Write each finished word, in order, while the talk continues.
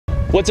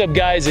What's up,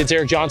 guys? It's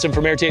Erik Johnson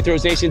from Erik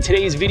Throws Nation.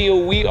 Today's video,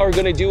 we are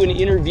going to do an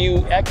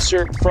interview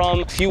excerpt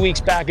from a few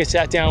weeks back. I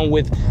sat down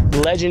with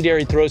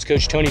legendary throws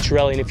coach Tony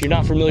Ciarelli, and if you're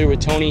not familiar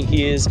with Tony,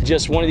 he is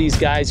just one of these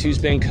guys who's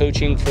been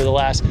coaching for the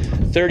last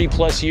 30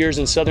 plus years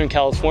in Southern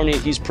California.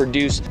 He's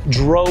produced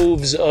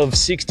droves of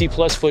 60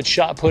 plus foot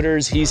shot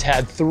putters. He's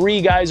had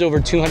 3 guys over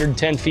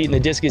 210 feet in the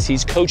discus.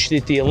 He's coached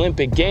at the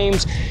Olympic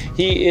Games.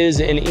 He is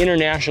an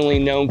internationally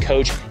known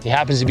coach. He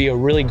happens to be a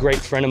really great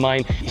friend of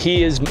mine.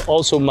 He is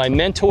also my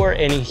mentor,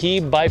 and he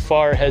by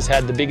far has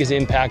had the biggest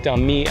impact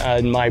on me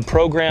on my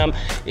program.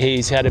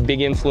 He's had a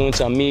big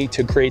influence on me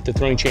to create the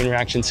throwing chain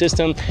reaction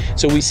system.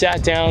 So we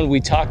sat down, we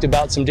talked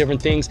about some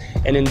different things,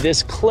 and in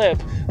this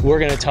clip, we're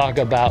gonna talk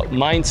about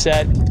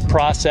mindset,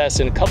 process,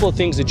 and a couple of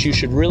things that you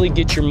should really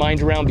get your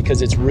mind around,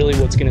 because it's really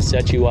what's gonna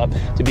set you up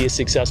to be a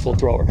successful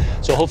thrower.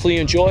 So hopefully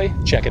you enjoy,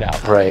 check it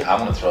out. Right. I'm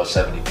gonna throw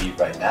 70 feet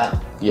right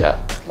now.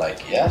 Yeah.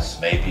 Like, yes,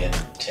 maybe in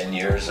 10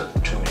 years of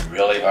doing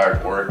really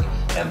hard work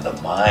and the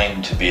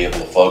mind to be able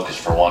to focus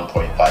for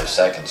 1.5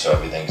 seconds so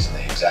everything's in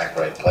the exact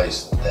right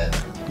place, then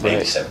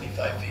maybe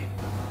 75 feet.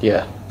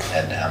 Yeah.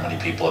 And how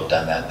many people have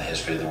done that in the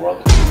history of the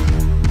world?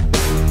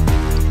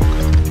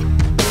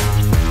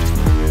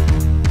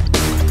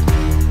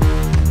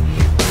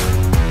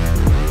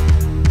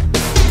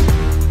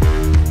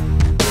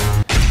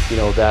 You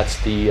know, that's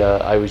the,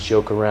 I always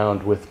joke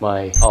around with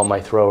all my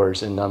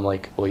throwers, and I'm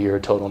like, well, you're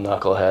a total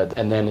knucklehead.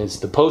 And then it's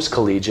the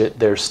post-collegiate,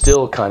 they're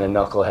still kind of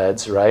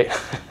knuckleheads, right?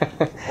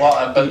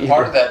 Well, but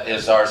part of that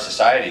is our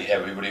society.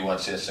 Everybody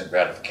wants instant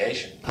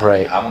gratification.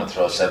 Right. I'm going to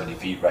throw 70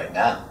 feet right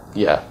now.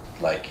 Yeah.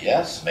 Like,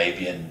 yes,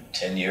 maybe in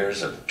 10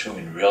 years of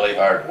doing really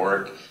hard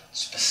work,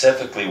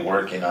 specifically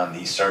working on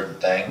these certain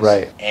things.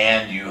 Right.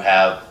 And you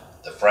have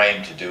the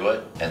frame to do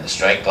it, and the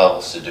strength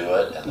levels to do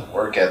it, and the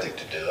work ethic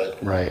to do it,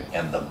 right,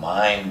 and the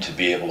mind to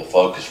be able to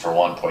focus for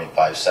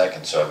 1.5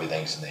 seconds so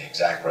everything's in the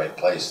exact right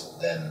place,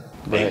 then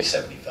maybe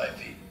 75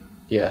 feet.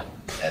 Yeah.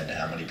 And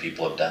how many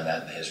people have done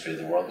that in the history of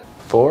the world?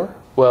 4?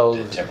 Well,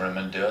 did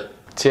Timmerman do it?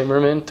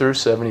 Timmerman threw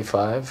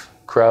 75.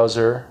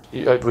 Krauser.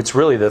 It's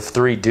really the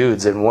 3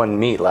 dudes in one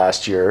meet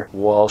last year.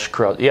 Walsh,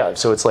 Krauser. Yeah,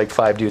 so it's like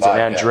 5 dudes. 5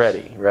 and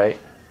Andretti, right?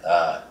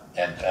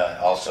 And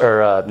also,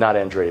 or not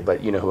Andretti,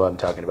 but you know who I'm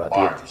talking about.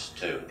 Barnes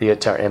too.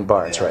 And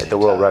Barnes, right? The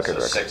world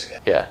record. So 6 guys.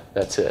 Yeah,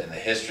 that's it. In the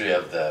history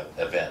of the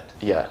event.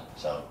 Yeah.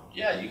 So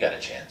yeah, you got a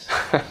chance.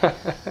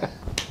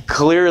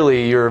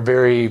 Clearly, you're a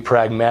very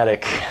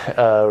pragmatic,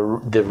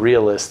 the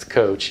realist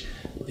coach,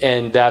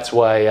 and that's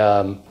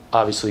why.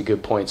 Obviously,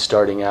 good point.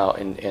 Starting out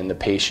and the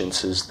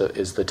patience is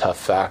the tough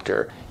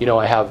factor. You know,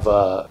 I have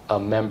a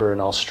member in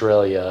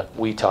Australia.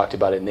 We talked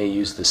about it, and they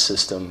use the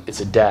system.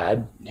 It's a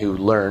dad who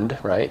learned,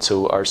 right?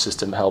 So our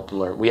system helped him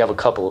learn. We have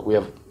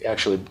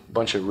actually a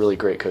bunch of really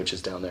great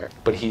coaches down there.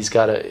 But he's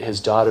got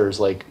his daughter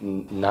is like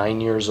 9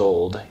 years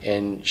old,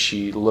 and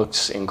she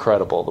looks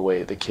incredible the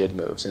way the kid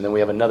moves. And then we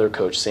have another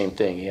coach, same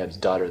thing. He has a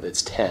daughter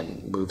that's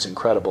 10, moves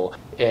incredible.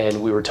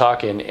 And we were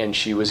talking, and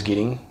she was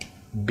getting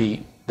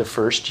beat the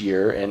first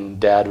year, and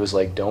dad was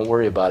like, don't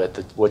worry about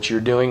it, what you're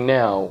doing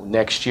now,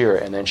 next year.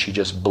 And then she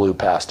just blew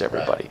past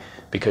everybody, right,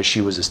 because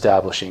she was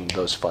establishing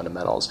those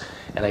fundamentals.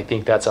 And I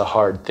think that's a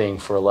hard thing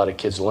for a lot of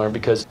kids to learn,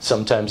 because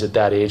sometimes at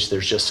that age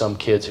there's just some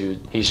kids who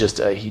he's just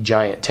a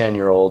giant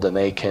 10-year-old and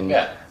they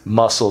can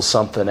muscle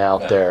something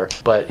out there.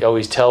 But I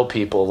always tell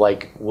people,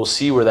 like, we'll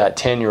see where that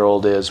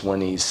 10-year-old is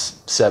when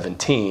he's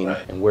 17,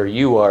 and where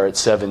you are at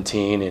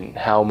 17, and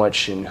how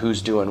much and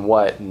who's doing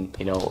what. And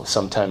you know,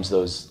 sometimes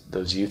those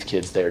youth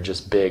kids, they're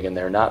just big, and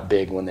they're not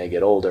big when they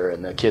get older,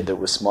 and the kid that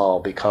was small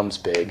becomes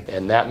big.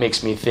 And that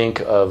makes me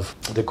think of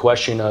the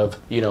question of,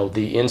 you know,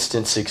 the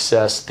instant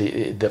success,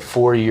 the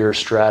 4-year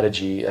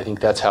strategy. I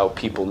think that's how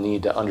people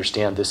need to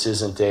understand this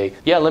isn't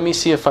let me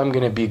see if I'm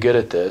going to be good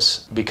at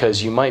this,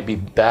 because you might be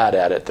bad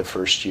at it the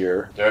first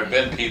year. There have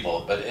been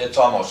people, but it's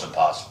almost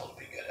impossible to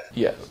be good at it.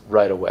 Yeah,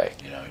 right away.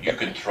 You know, you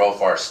can throw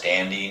far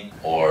standing,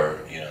 or,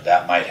 you know,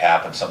 that might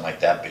happen, something like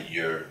that, but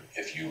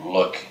if you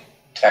look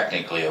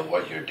technically at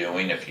what you're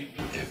doing,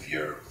 if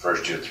you're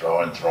first year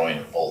throwing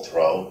a full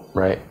throw,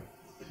 right,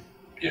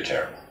 you're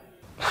terrible.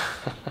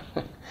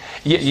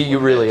 Yeah, you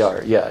really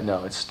are. Yeah,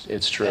 no,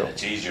 it's true. And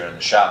it's easier in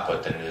the shot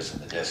put than it is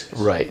in the discus.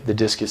 Right, the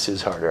discus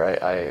is harder.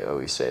 I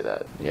always say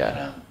that. Yeah. You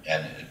know?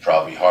 And it's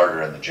probably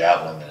harder in the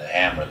javelin and the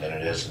hammer than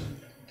it is in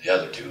the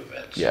other 2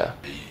 events. Yeah.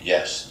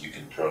 Yes, you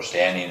can throw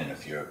standing, and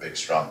if you're a big,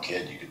 strong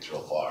kid, you can throw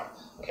far.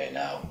 Okay,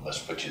 now let's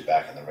put you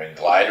back in the ring.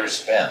 Glide or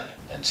spin,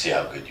 and see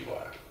how good you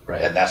are.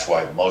 Right. And that's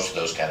why most of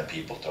those kind of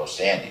people throw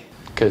standing.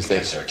 Because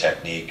their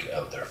technique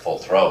of their full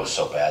throw is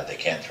so bad they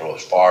can't throw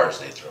as far as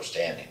they throw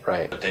standing.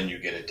 Right. But then you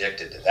get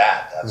addicted to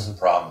that. That's the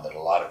problem that a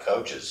lot of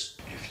coaches,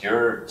 if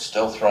you're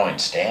still throwing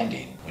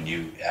standing when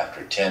you,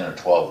 after 10 or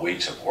 12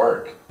 weeks of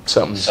work,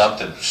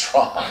 something's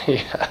wrong.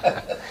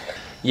 Yeah.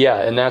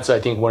 Yeah, and that's, I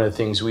think, one of the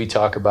things we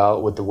talk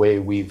about with the way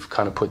we've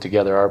kind of put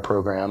together our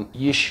program.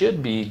 You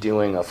should be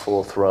doing a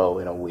full throw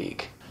in a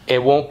week.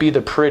 It won't be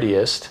the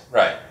prettiest.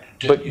 Right.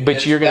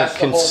 But you're going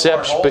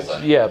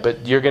to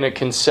but you're going to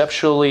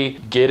conceptually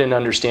get an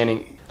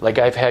understanding. Like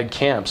I've had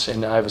camps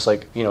and I was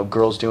like,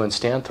 girls doing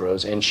stand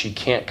throws and she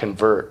can't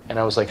convert. And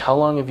I was like, how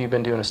long have you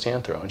been doing a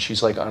stand throw? And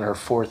she's like on her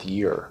 4th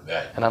year.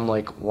 Right. And I'm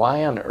like,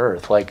 why on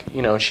earth? Like,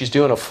 she's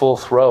doing a full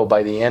throw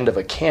by the end of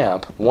a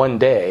camp one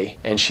day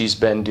and she's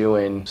been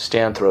doing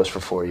stand throws for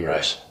 4 years.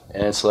 Right.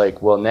 And it's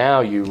like, well,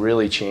 now you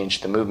really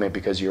changed the movement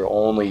because you're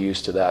only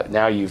used to that.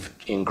 Now you've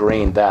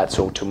ingrained that,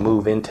 so to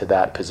move into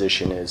that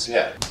position is,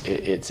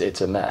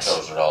 it's a mess.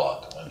 Throws it all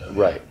out the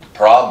window. Right. The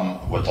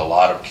problem with a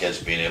lot of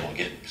kids being able to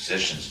get in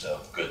positions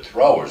of good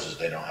throwers is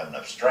they don't have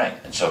enough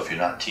strength. And so if you're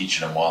not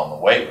teaching them well in the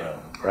weight room,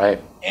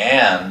 right,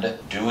 and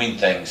doing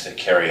things that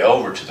carry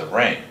over to the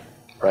ring,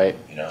 right.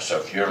 So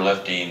if you're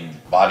lifting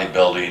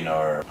bodybuilding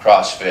or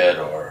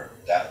CrossFit or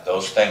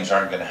those things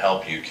aren't going to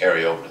help you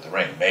carry over to the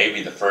ring.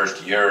 Maybe the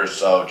first year or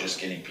so, just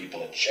getting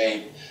people in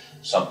shape,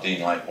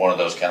 something like one of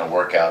those kind of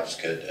workouts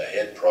a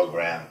HIIT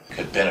program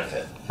could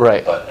benefit.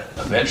 Right. But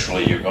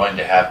eventually you're going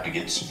to have to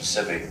get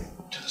specific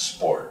to the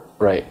sport.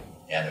 Right.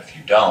 And if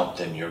you don't,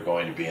 then you're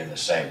going to be in the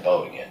same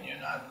boat again.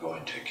 You're not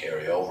going to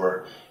carry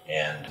over,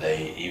 and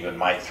they even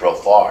might throw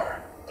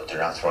far, but they're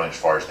not throwing as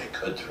far as they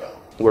could throw.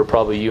 Where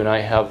probably you and I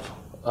have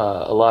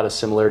a lot of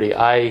similarity.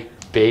 I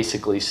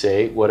basically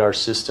say what our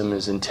system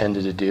is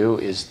intended to do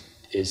is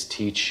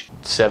teach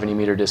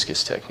 70-meter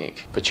discus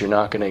technique, but you're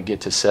not going to get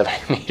to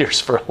 70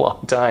 meters for a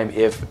long time,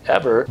 if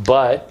ever.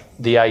 But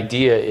the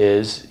idea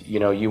is,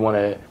 you want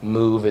to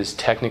move as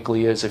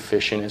technically as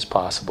efficient as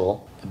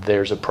possible.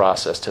 There's a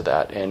process to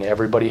that, and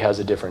everybody has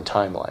a different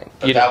timeline.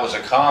 But that was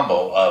a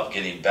combo of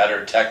getting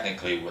better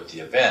technically with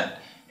the event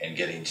and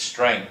getting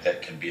strength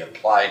that can be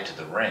applied to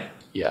the ring.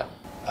 Yeah.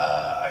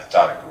 I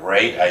thought a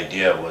great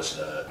idea was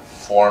the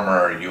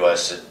former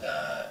U.S.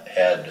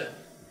 head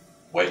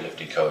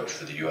weightlifting coach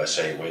for the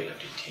USA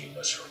weightlifting team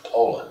was from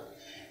Poland.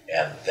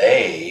 And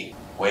they,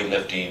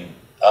 weightlifting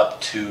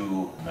up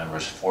to, remember,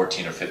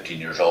 14 or 15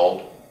 years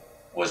old,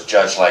 was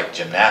judged like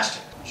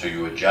gymnastics. So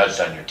you were judged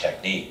on your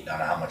technique, not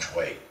how much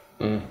weight.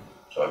 Mm.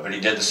 So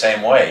everybody did the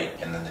same weight,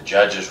 and then the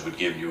judges would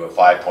give you a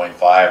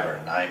 5.5 or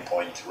a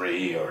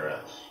 9.3,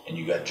 and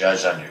you got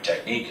judged on your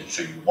technique. And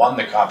so you won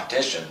the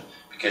competition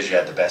because you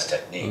had the best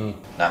technique,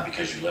 not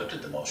because you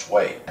lifted the most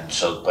weight. And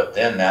so, but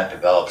then that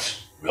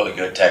develops really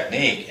good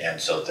technique, and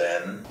so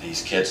then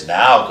these kids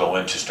now go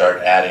in to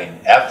start adding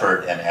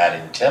effort and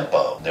adding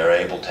tempo. They're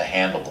able to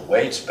handle the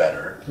weights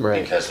better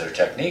because their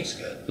technique's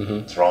good.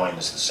 Mm-hmm. Throwing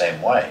is the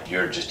same way.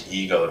 You're just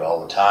egoed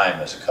all the time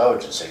as a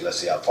coach and say, let's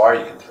see how far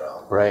you can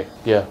throw. Right,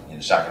 yeah. And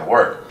it's not going to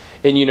work.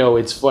 And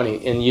it's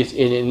funny,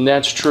 and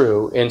that's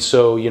true. And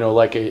so,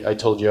 like I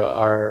told you,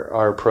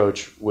 our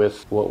approach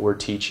with what we're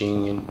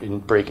teaching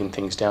and breaking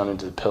things down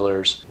into the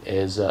pillars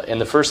is,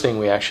 and the first thing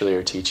we actually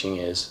are teaching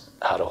is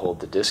how to hold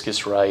the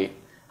discus right,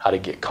 how to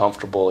get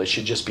comfortable. It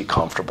should just be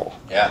comfortable.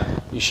 Yeah.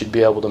 You should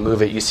be able to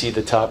move it. You see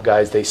the top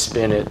guys, they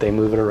spin it, they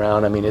move it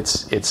around. I mean,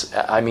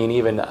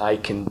 even I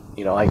can,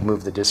 I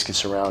move the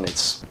discus around.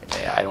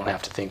 I don't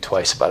have to think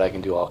twice about it. I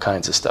can do all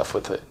kinds of stuff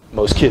with it.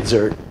 Most kids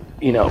are,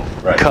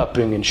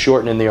 cupping and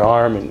shortening their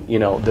arm and,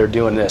 they're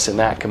doing this, and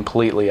that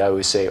completely, I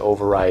always say,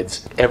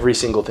 overrides every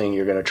single thing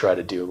you're going to try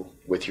to do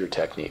with your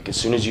technique. As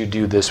soon as you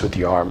do this with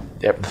your arm,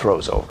 it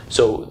throws over.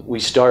 So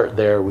we start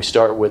there. We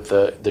start with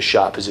the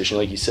shot position.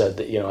 Like you said,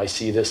 that I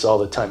see this all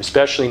the time,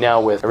 especially now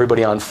with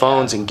everybody on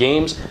phones and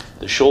games.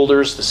 The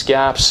shoulders, the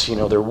scaps,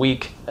 they're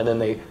weak, and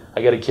then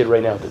I got a kid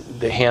right now,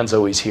 the hand's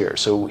always here.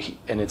 So,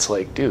 and it's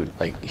like, dude,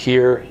 like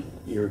here,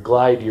 your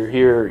glide, you're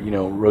here,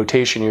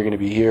 rotation, you're going to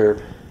be here.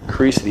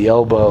 Crease the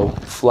elbow,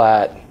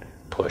 flat,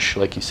 push.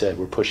 Like you said,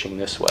 we're pushing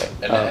this way.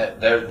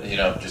 And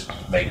just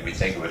making me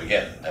think of it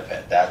again.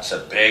 That's a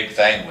big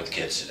thing with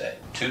kids today.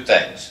 Two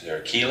things. Their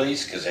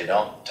Achilles, because they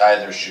don't tie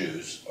their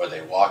shoes, or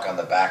they walk on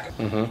the back of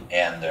them,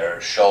 and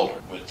their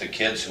shoulder. With the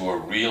kids who are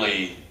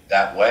really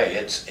that way,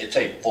 it's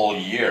a full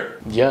year.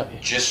 Yeah.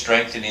 Just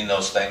strengthening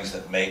those things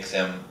that make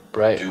them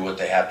right. do what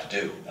they have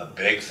to do. A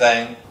big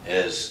thing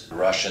is the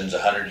Russians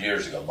 100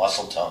 years ago,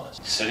 muscle tonus.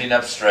 Sitting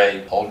up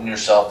straight, holding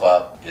yourself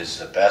up is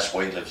the best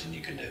weightlifting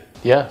you can do.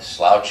 Yeah.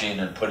 Slouching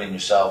and putting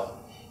yourself,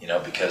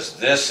 because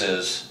this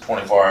is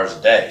 24 hours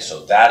a day.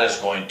 So that is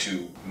going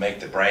to make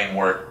the brain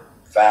work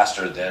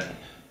faster than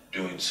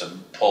doing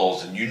some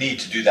pulls. And you need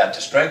to do that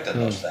to strengthen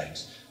those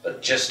things.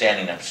 But just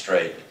standing up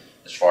straight,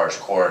 as far as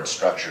core and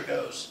structure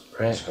goes,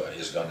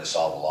 is going to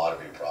solve a lot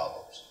of your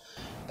problems.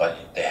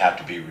 But they have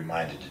to be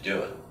reminded to do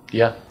it.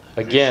 Yeah.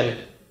 Again,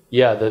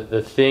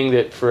 the thing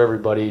that for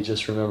everybody,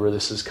 just remember,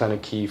 this is kind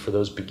of key for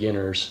those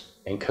beginners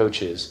and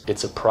coaches.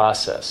 It's a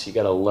process. You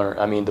got to learn.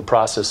 I mean, the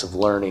process of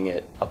learning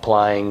it,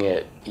 applying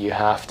it, you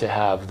have to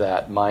have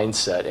that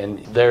mindset.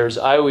 And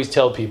I always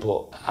tell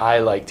people, I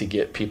like to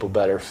get people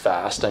better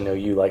fast. I know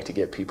you like to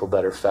get people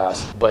better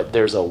fast, but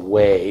there's a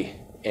way,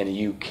 and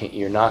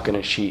you're not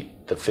going to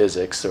cheat the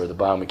physics or the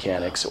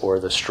biomechanics or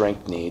the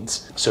strength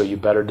needs. So you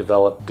better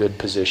develop good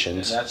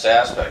positions. And that's the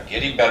aspect.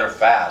 Getting better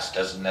fast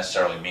doesn't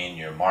necessarily mean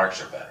your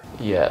marks are better.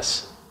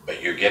 Yes.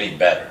 But you're getting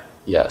better.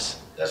 Yes.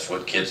 That's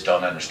what kids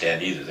don't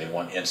understand either. They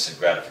want instant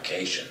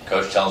gratification.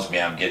 Coach tells me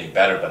I'm getting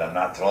better, but I'm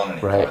not throwing any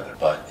further.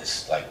 But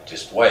it's like,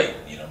 just wait.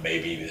 You know,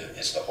 maybe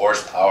it's the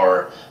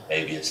horsepower,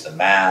 maybe it's the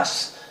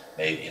mass,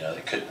 maybe, you know,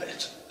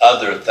 it's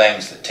other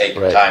things that take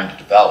time to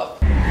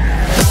develop.